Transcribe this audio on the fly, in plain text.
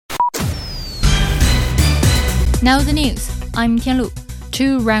Now the news. I'm Tianlu.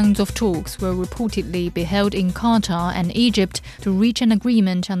 2 rounds of talks will reportedly be held in Qatar and Egypt to reach an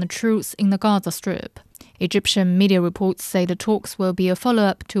agreement on the truce in the Gaza Strip. Egyptian media reports say the talks will be a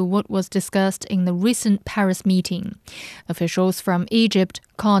follow-up to what was discussed in the recent Paris meeting. Officials from Egypt,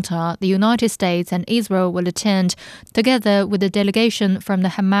 Qatar, the United States and Israel will attend, together with a delegation from the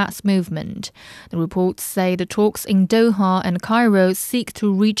Hamas movement. The reports say the talks in Doha and Cairo seek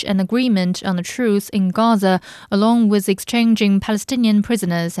to reach an agreement on the truce in Gaza, along with exchanging Palestinian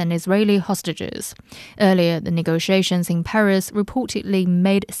prisoners and Israeli hostages. Earlier, the negotiations in Paris reportedly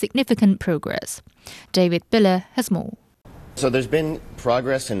made significant progress. David Biller has more. So there's been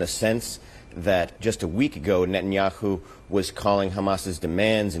progress in the sense that just a week ago, Netanyahu was calling Hamas's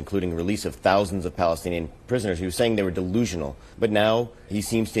demands, including release of thousands of Palestinian prisoners. He was saying they were delusional. But now he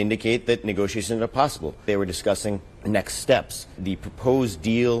seems to indicate that negotiations are possible. They were discussing next steps. The proposed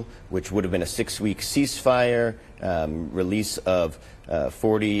deal, which would have been a 6-week ceasefire, release of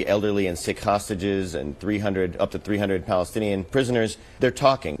 40 elderly and sick hostages and up to 300 Palestinian prisoners. They're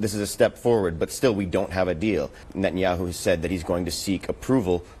talking. This is a step forward, but still we don't have a deal. Netanyahu has said that he's going to seek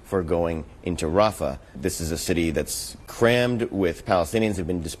approval for going into Rafah. This is a city that's crammed with Palestinians who've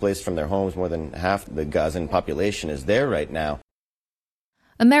been displaced from their homes. More than half the Gazan population is there right now.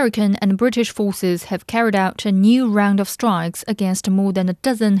 American and British forces have carried out a new round of strikes against more than a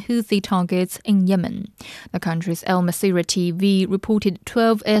dozen Houthi targets in Yemen. The country's Al Masirah TV reported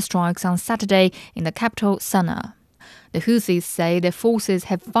 12 airstrikes on Saturday in the capital Sana'a. The Houthis say their forces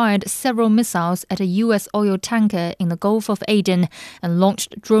have fired several missiles at a U.S. oil tanker in the Gulf of Aden and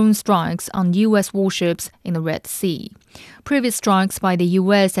launched drone strikes on U.S. warships in the Red Sea. Previous strikes by the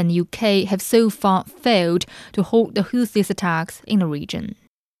U.S. and U.K. have so far failed to halt the Houthis' attacks in the region.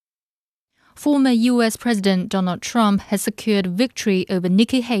 Former U.S. President Donald Trump has secured victory over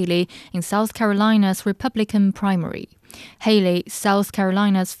Nikki Haley in South Carolina's Republican primary. Haley, South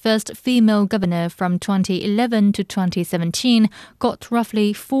Carolina's first female governor from 2011 to 2017, got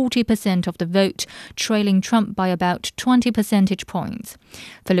roughly 40% of the vote, trailing Trump by about 20 percentage points.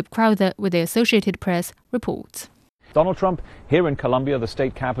 Philip Crowther with the Associated Press reports. Donald Trump, here in Columbia, the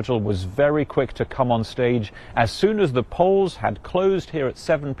state capital, was very quick to come on stage as soon as the polls had closed here at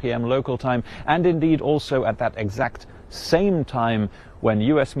 7 p.m. local time, and indeed also at that exact same time when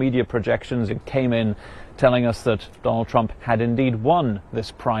U.S. media projections came in telling us that Donald Trump had indeed won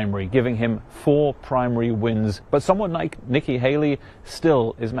this primary, giving him 4 primary wins. But someone like Nikki Haley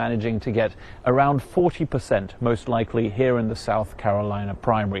still is managing to get around 40%, most likely here in the South Carolina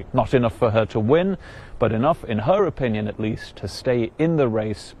primary. Not enough for her to win, but enough, in her opinion at least, to stay in the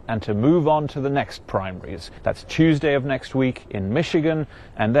race and to move on to the next primaries. That's Tuesday of next week in Michigan,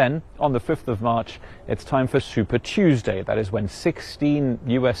 and then on the 5th of March, it's time for Super Tuesday. That is when 16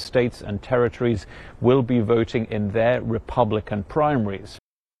 U.S. states and territories will be voting in their Republican primaries.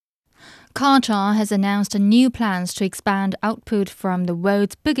 Qatar has announced new plans to expand output from the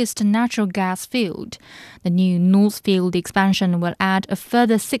world's biggest natural gas field. The new North Field expansion will add a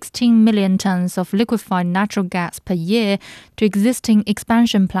further 16 million tons of liquefied natural gas per year to existing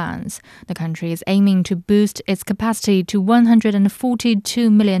expansion plans. The country is aiming to boost its capacity to 142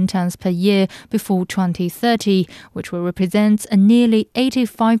 million tons per year before 2030, which will represent a nearly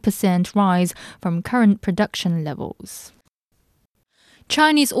 85% rise from current production levels.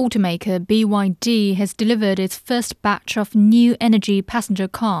 Chinese automaker BYD has delivered its first batch of new energy passenger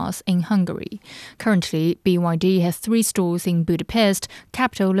cars in Hungary. Currently, BYD has 3 stores in Budapest,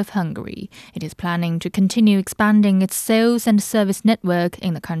 capital of Hungary. It is planning to continue expanding its sales and service network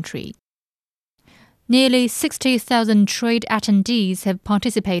in the country. Nearly 60,000 trade attendees have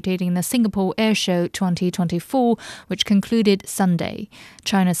participated in the Singapore Airshow 2024, which concluded Sunday.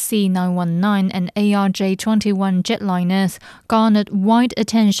 China's C919 and ARJ21 jetliners garnered wide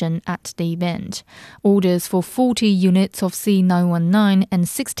attention at the event. Orders for 40 units of C919 and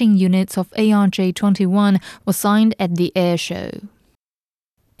 16 units of ARJ21 were signed at the airshow.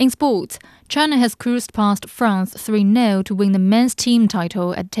 In sports, China has cruised past France 3-0 to win the men's team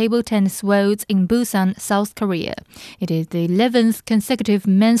title at Table Tennis Worlds in Busan, South Korea. It is the 11th consecutive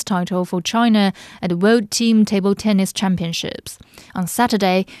men's title for China at the World Team Table Tennis Championships. On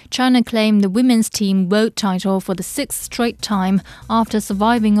Saturday, China claimed the women's team world title for the 6th straight time after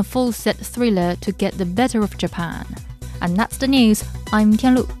surviving a full-set thriller to get the better of Japan. And that's the news. I'm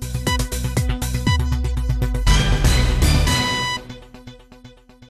Tianlu.